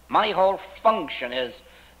 My whole function is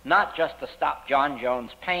not just to stop John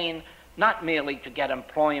Jones' pain, not merely to get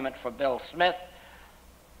employment for Bill Smith.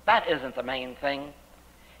 That isn't the main thing.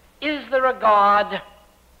 Is there a God?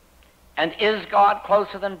 And is God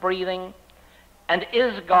closer than breathing? And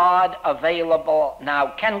is God available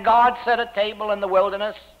now? Can God set a table in the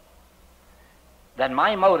wilderness? Then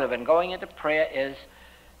my motive in going into prayer is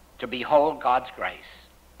to behold God's grace.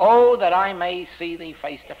 Oh, that I may see thee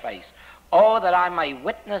face to face. Oh, that I may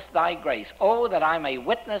witness thy grace. Oh, that I may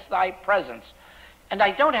witness thy presence. And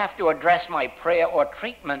I don't have to address my prayer or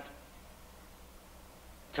treatment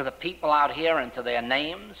to the people out here and to their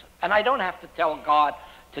names. And I don't have to tell God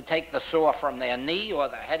to take the sore from their knee or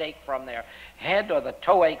the headache from their head or the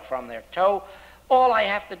toe ache from their toe. All I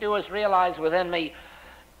have to do is realize within me,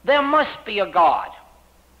 there must be a God.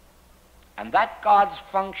 And that God's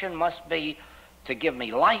function must be to give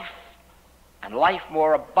me life, and life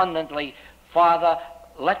more abundantly. Father,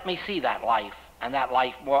 let me see that life, and that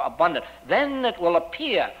life more abundant. Then it will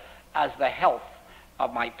appear as the health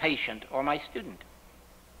of my patient or my student.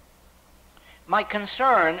 My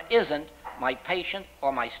concern isn't my patient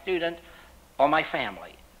or my student or my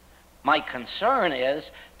family. My concern is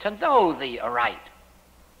to know thee aright,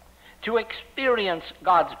 to experience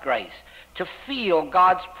God's grace, to feel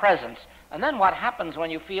God's presence. And then what happens when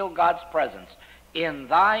you feel God's presence? In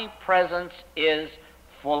thy presence is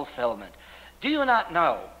fulfillment. Do you not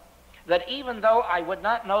know that even though I would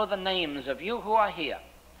not know the names of you who are here,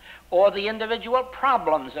 or the individual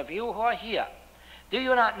problems of you who are here, do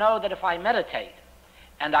you not know that if I meditate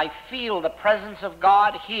and I feel the presence of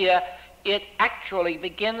God here, it actually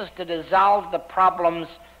begins to dissolve the problems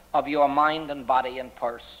of your mind and body and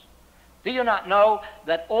purse? Do you not know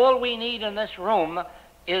that all we need in this room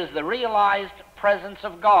is the realized presence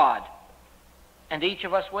of God? And each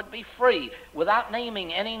of us would be free without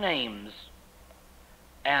naming any names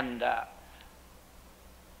and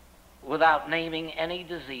without naming any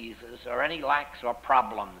diseases or any lacks or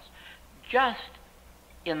problems. Just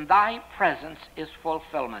in thy presence is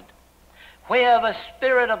fulfillment. Where the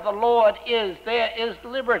Spirit of the Lord is, there is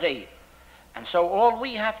liberty. And so all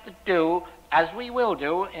we have to do, as we will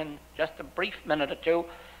do in just a brief minute or two,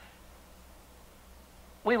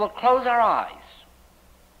 we will close our eyes.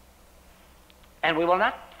 And we will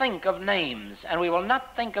not think of names, and we will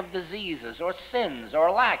not think of diseases or sins or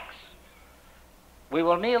lacks. We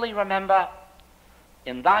will merely remember,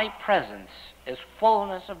 in thy presence is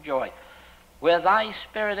fullness of joy. Where thy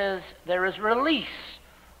Spirit is, there is release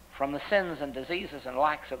from the sins and diseases and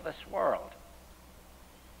lacks of this world.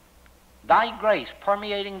 Thy grace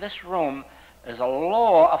permeating this room is a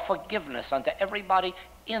law of forgiveness unto everybody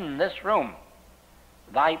in this room.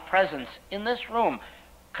 Thy presence in this room,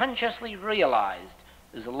 consciously realized,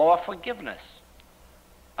 is a law of forgiveness,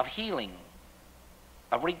 of healing,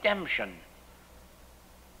 of redemption,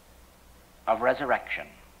 of resurrection.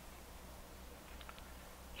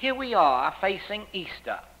 Here we are facing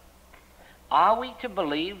Easter. Are we to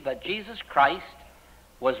believe that Jesus Christ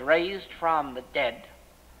was raised from the dead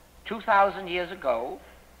 2,000 years ago,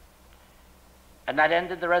 and that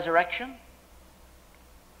ended the resurrection?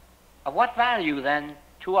 Of what value then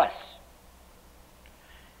to us?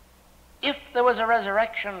 If there was a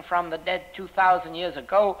resurrection from the dead 2,000 years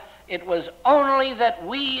ago, it was only that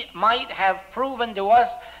we might have proven to us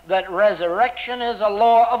that resurrection is a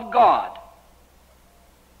law of God.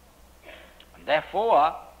 And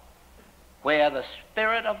therefore, where the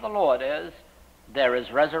Spirit of the Lord is, there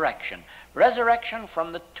is resurrection. Resurrection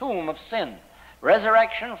from the tomb of sin.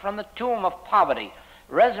 Resurrection from the tomb of poverty.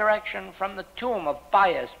 Resurrection from the tomb of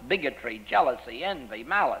bias, bigotry, jealousy, envy,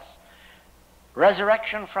 malice.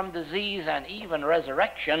 Resurrection from disease, and even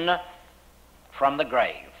resurrection from the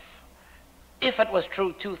grave. If it was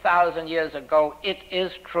true 2,000 years ago, it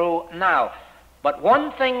is true now. But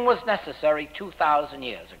one thing was necessary 2,000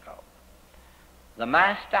 years ago. The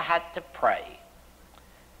Master had to pray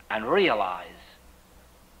and realize,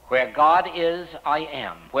 where God is, I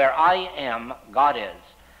am. Where I am, God is.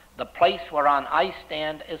 The place whereon I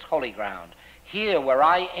stand is holy ground. Here where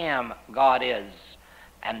I am, God is.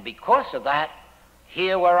 And because of that,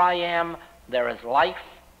 here where I am, there is life,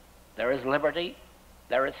 there is liberty,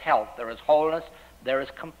 there is health, there is wholeness, there is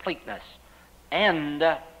completeness. And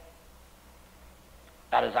that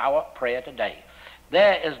is our prayer today.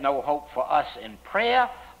 There is no hope for us in prayer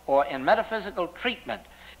or in metaphysical treatment,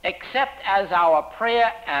 except as our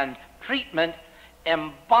prayer and treatment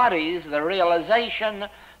embodies the realization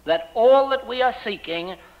that all that we are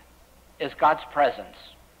seeking is God's presence,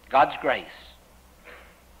 God's grace.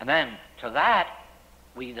 And then to that,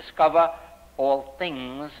 we discover all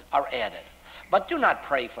things are added. But do not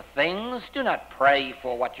pray for things. Do not pray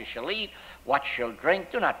for what you shall eat, what you'll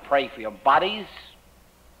drink. Do not pray for your bodies.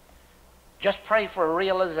 Just pray for a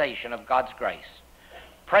realization of God's grace.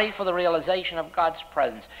 Pray for the realization of God's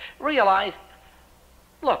presence. Realize,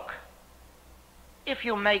 look, if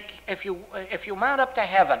you mount up to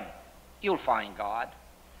heaven, you'll find God.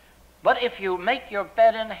 But if you make your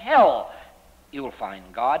bed in hell, you'll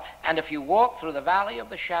find God. And if you walk through the valley of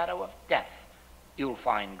the shadow of death, you'll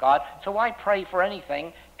find God. So why pray for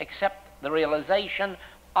anything except the realization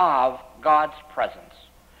of God's presence?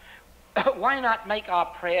 Why not make our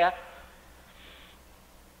prayer,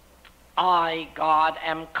 I, God,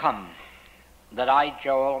 am come, that I,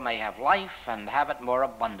 Joel, may have life and have it more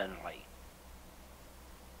abundantly.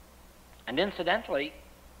 And incidentally,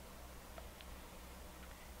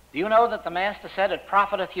 do you know that the Master said, it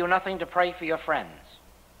profiteth you nothing to pray for your friends?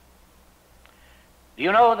 Do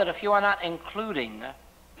you know that if you are not including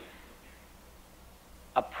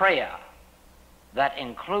a prayer that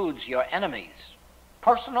includes your enemies,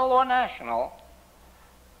 personal or national,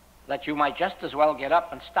 that you might just as well get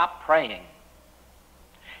up and stop praying?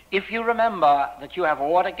 If you remember that you have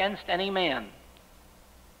aught against any man,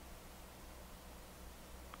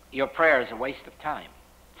 your prayer is a waste of time.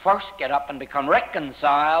 First, get up and become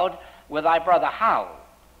reconciled with thy brother. How?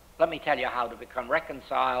 Let me tell you how to become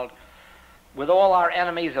reconciled with all our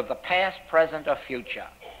enemies of the past, present, or future.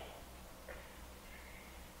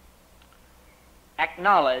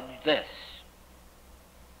 Acknowledge this.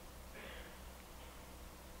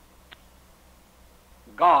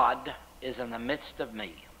 God is in the midst of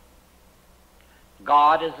me.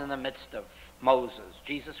 God is in the midst of Moses,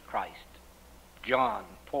 Jesus Christ, John,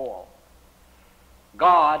 Paul.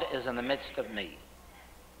 God is in the midst of me.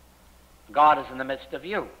 God is in the midst of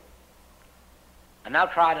you. And now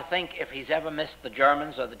try to think if he's ever missed the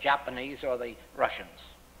Germans or the Japanese or the Russians.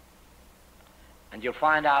 And you'll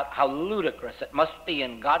find out how ludicrous it must be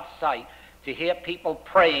in God's sight to hear people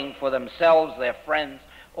praying for themselves, their friends,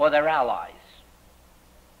 or their allies.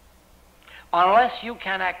 Unless you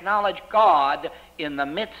can acknowledge God in the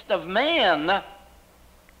midst of man,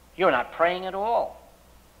 you're not praying at all.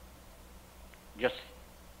 Just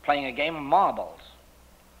playing a game of marbles.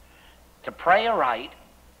 To pray aright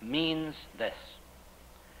means this.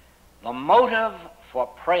 The motive for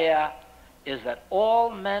prayer is that all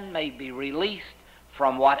men may be released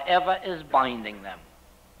from whatever is binding them.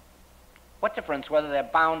 What difference whether they're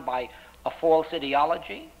bound by a false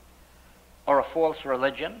ideology or a false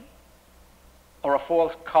religion or a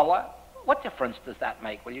false color? What difference does that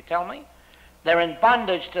make? Will you tell me? They're in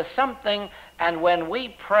bondage to something, and when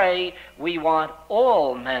we pray, we want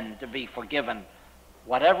all men to be forgiven,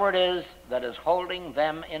 whatever it is that is holding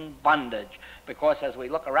them in bondage. Because as we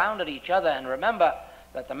look around at each other and remember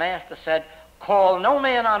that the Master said, call no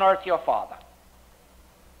man on earth your father.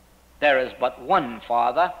 There is but one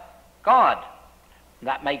Father, God.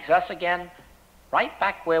 That makes us again right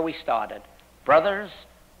back where we started, brothers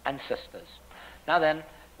and sisters. Now then,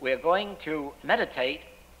 we're going to meditate.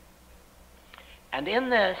 And in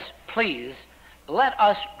this, please, let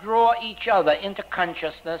us draw each other into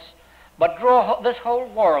consciousness, but draw this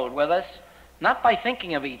whole world with us, not by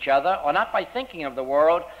thinking of each other or not by thinking of the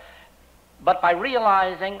world, but by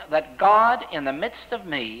realizing that God in the midst of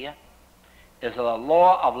me is the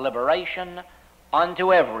law of liberation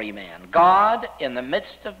unto every man. God in the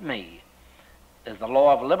midst of me is the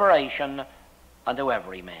law of liberation unto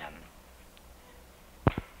every man.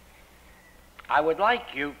 I would like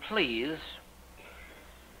you, please,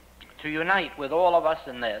 to unite with all of us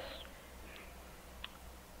in this.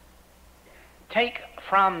 Take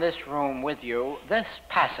from this room with you this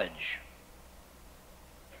passage.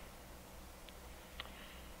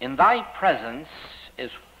 In thy presence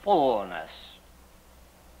is fullness.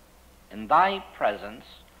 In thy presence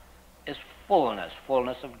is fullness,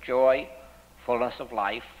 fullness of joy, fullness of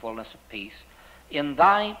life, fullness of peace. In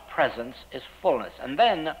thy presence is fullness. And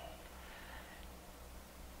then,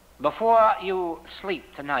 before you sleep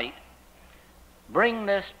tonight, bring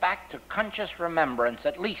this back to conscious remembrance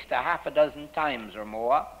at least a half a dozen times or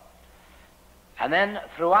more. And then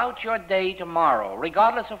throughout your day tomorrow,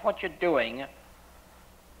 regardless of what you're doing,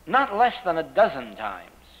 not less than a dozen times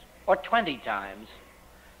or 20 times,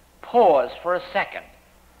 pause for a second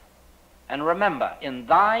and remember, in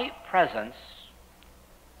thy presence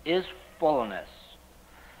is fullness.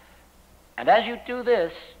 And as you do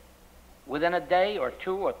this, within a day or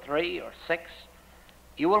 2 or 3 or 6,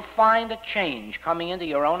 you will find a change coming into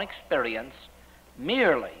your own experience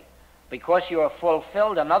merely because you have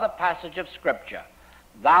fulfilled another passage of Scripture.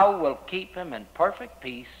 Thou wilt keep him in perfect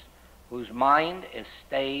peace whose mind is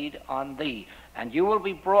stayed on thee. And you will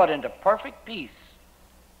be brought into perfect peace